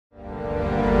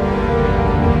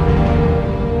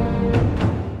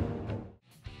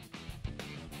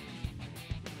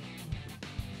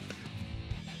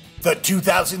The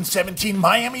 2017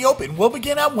 Miami Open will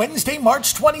begin on Wednesday,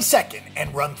 March 22nd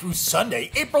and run through Sunday,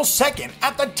 April 2nd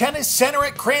at the Tennis Center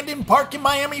at Crandon Park in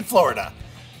Miami, Florida.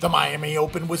 The Miami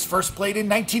Open was first played in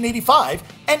 1985,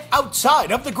 and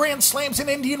outside of the Grand Slams in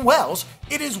Indian Wells,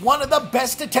 it is one of the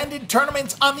best attended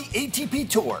tournaments on the ATP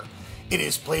Tour. It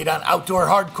is played on outdoor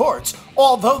hard courts,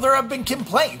 although there have been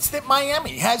complaints that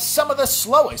Miami has some of the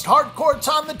slowest hard courts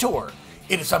on the tour.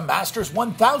 It is a Masters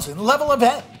 1000 level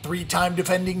event. Three-time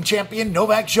defending champion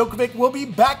Novak Djokovic will be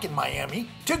back in Miami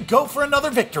to go for another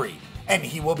victory, and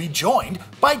he will be joined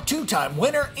by two-time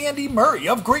winner Andy Murray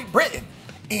of Great Britain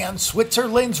and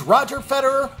Switzerland's Roger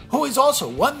Federer, who has also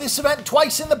won this event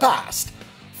twice in the past.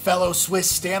 Fellow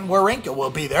Swiss Stan Wawrinka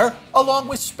will be there, along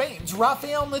with Spain's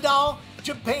Rafael Nadal,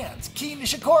 Japan's Kei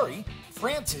Nishikori,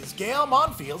 France's Gael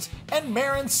Monfils, and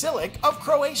Marin Cilic of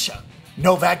Croatia.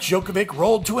 Novak Djokovic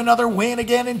rolled to another win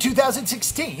again in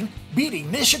 2016, beating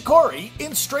Nishikori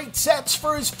in straight sets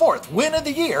for his fourth win of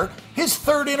the year, his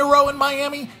third in a row in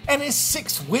Miami, and his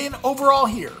sixth win overall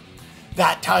here.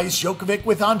 That ties Djokovic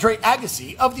with Andre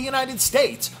Agassi of the United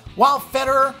States, while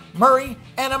Federer, Murray,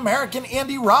 and American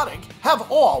Andy Roddick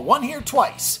have all won here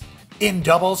twice. In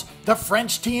doubles, the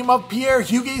French team of Pierre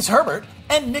Hugues Herbert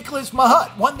and Nicolas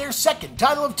Mahut won their second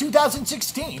title of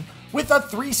 2016 with a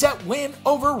three-set win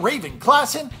over Raven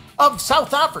Klaassen of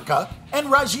South Africa and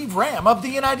Rajiv Ram of the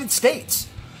United States.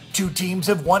 Two teams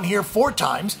have won here four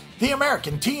times, the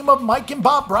American team of Mike and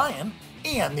Bob Bryan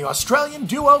and the Australian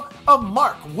duo of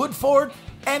Mark Woodford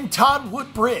and Todd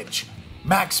Woodbridge.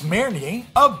 Max Mirny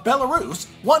of Belarus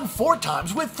won four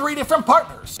times with three different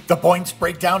partners. The points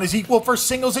breakdown is equal for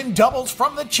singles and doubles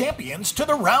from the champions to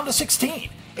the round of 16.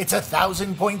 It's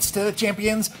 1,000 points to the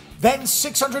champions, then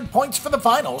 600 points for the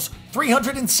finals,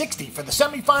 360 for the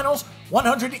semifinals,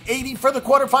 180 for the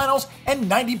quarterfinals, and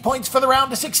 90 points for the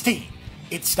round of 16.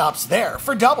 It stops there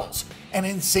for doubles, and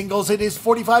in singles it is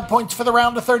 45 points for the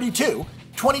round of 32,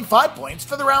 25 points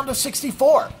for the round of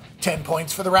 64, 10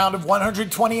 points for the round of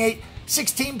 128,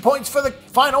 16 points for the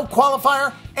final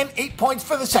qualifier, and 8 points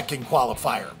for the second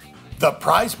qualifier. The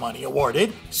prize money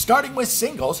awarded, starting with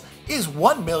singles, is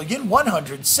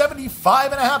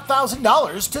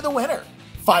 $1,175,500 to the winner,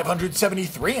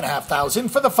 $573,500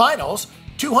 for the finals,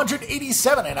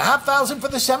 $287,500 for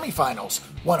the semifinals,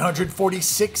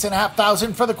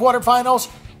 $146,500 for the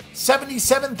quarterfinals,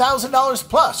 $77,000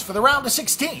 plus for the round of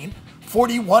 16,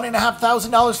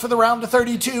 $41,500 for the round of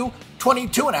 32,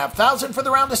 $22,500 for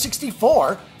the round of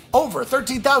 64, over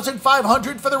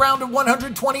 $13,500 for the round of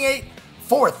 128,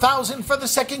 $4,000 for the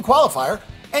second qualifier,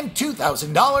 and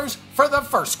 $2,000 for the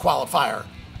first qualifier.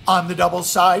 On the doubles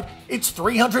side, it's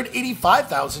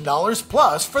 $385,000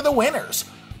 plus for the winners,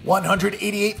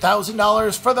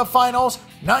 $188,000 for the finals,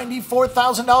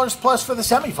 $94,000 plus for the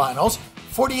semifinals,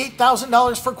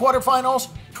 $48,000 for quarterfinals,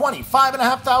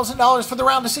 $25,500 for the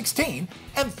round of 16,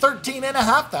 and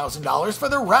 $13,500 for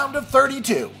the round of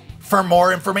 32. For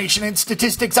more information and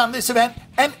statistics on this event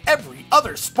and every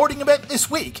other sporting event this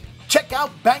week, check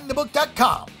out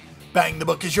bangthebook.com. Bang the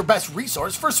Book is your best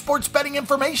resource for sports betting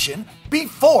information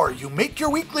before you make your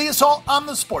weekly assault on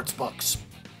the sports books.